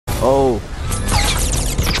Oh.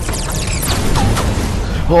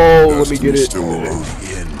 Oh, let me get it.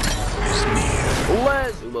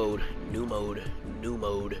 Let's new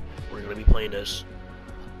mode. We're gonna be playing this.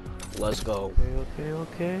 Let's go.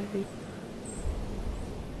 Okay.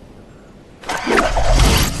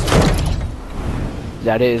 Is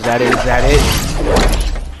that it?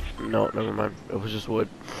 No, never mind. It was just wood.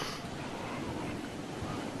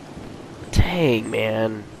 Dang,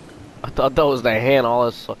 man. I thought that was the hand. I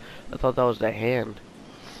thought that was the hand.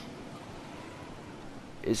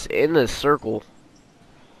 It's in the circle.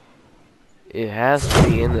 It has to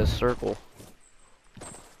be in this circle.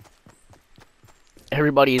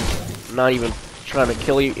 Everybody's not even trying to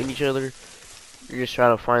kill each other. You're just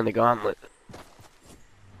trying to find the gauntlet.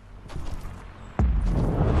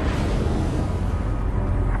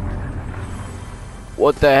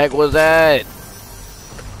 What the heck was that?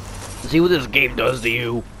 See what this game does to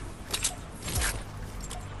you.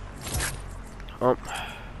 Oh.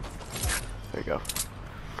 There you go.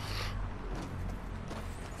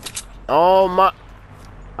 Oh my.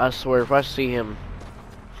 I swear, if I see him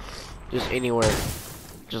just anywhere,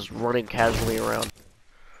 just running casually around.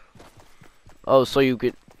 Oh, so you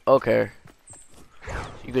could. Okay.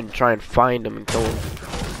 You can try and find him and kill him.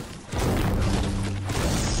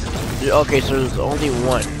 Okay, so there's only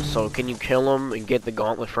one. So can you kill him and get the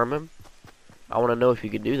gauntlet from him? I want to know if you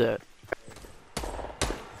can do that.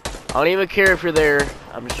 I don't even care if you're there.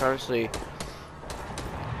 I'm just trying to see.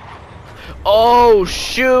 Oh,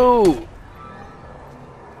 shoot!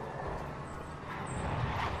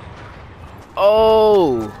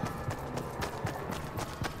 Oh!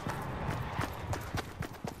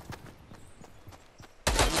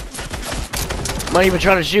 I'm not even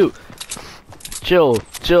trying to shoot. Chill.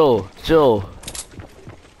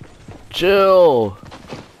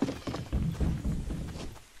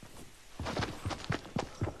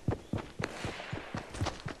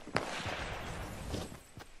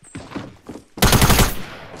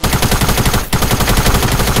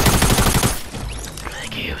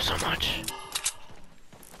 Thank you so much.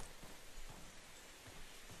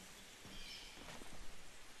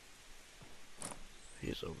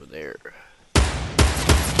 He's over there.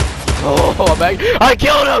 Oh, I'm back. I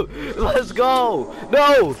killed him! Let's go!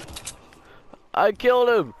 No! I killed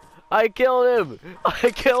him!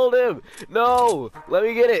 No! Let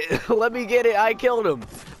me get it! I killed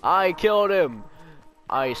him!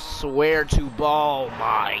 I swear to ball,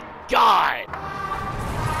 my God!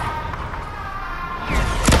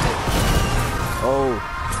 Oh,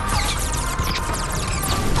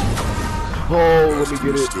 let me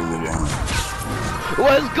get it.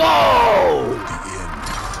 Let's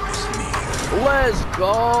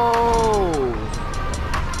go!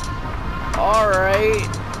 Alright.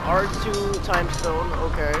 R2 time stone,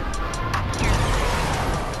 okay.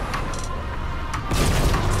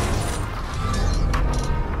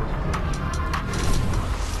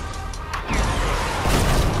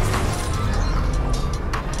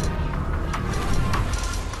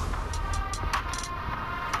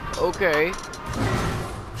 Okay.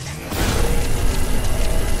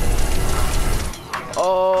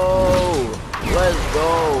 Oh, let's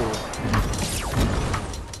go.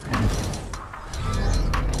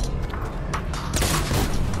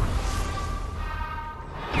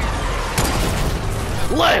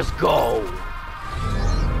 Let's go.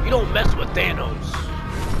 You don't mess with Thanos.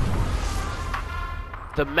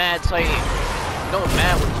 The mad Titan. You don't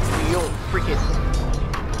mad with you don't freaking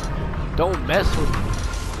don't mess with.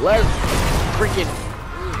 Let's freaking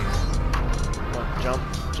jump.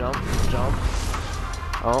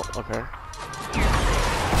 Oh, okay.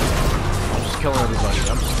 I'm just killing everybody.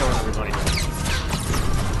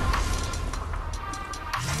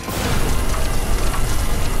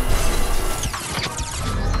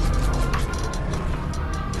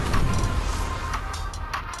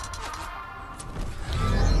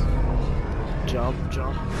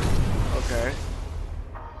 Jump. Okay.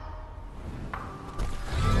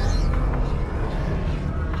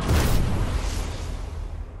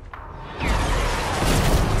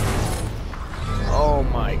 Oh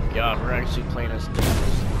my God, we're actually playing as Thanos in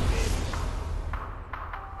this game.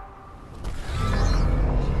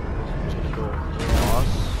 I'm just gonna go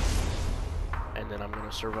across, and then I'm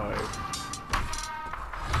gonna survive.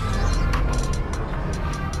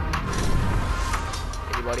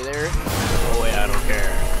 Anybody there? Oh yeah, I don't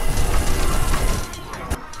care.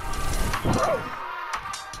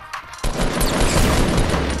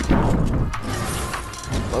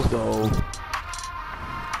 Let's go.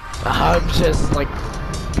 I'm just like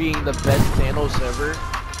being the best Thanos ever.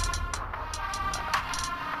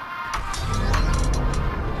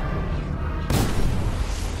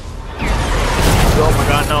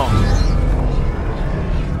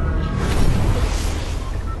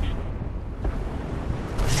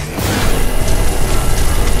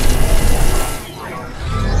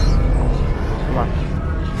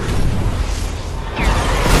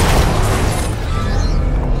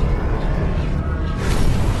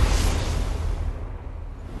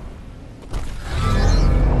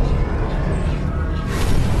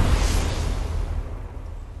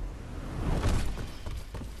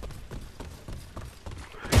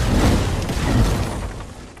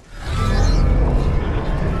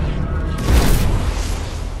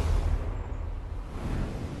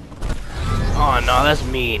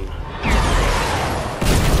 mean.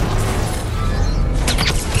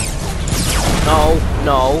 No,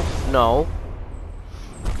 no, no.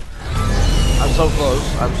 I'm so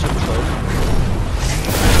close. I'm super close.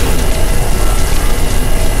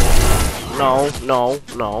 No, no,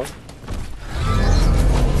 no.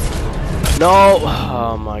 No!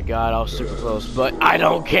 Oh my god, I was super close, but I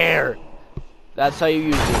don't care. That's how you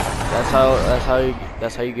use it.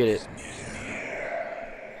 That's how you get it.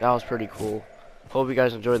 That was pretty cool. Hope you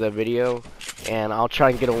guys enjoyed that video, and I'll try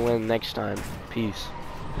and get a win next time. Peace.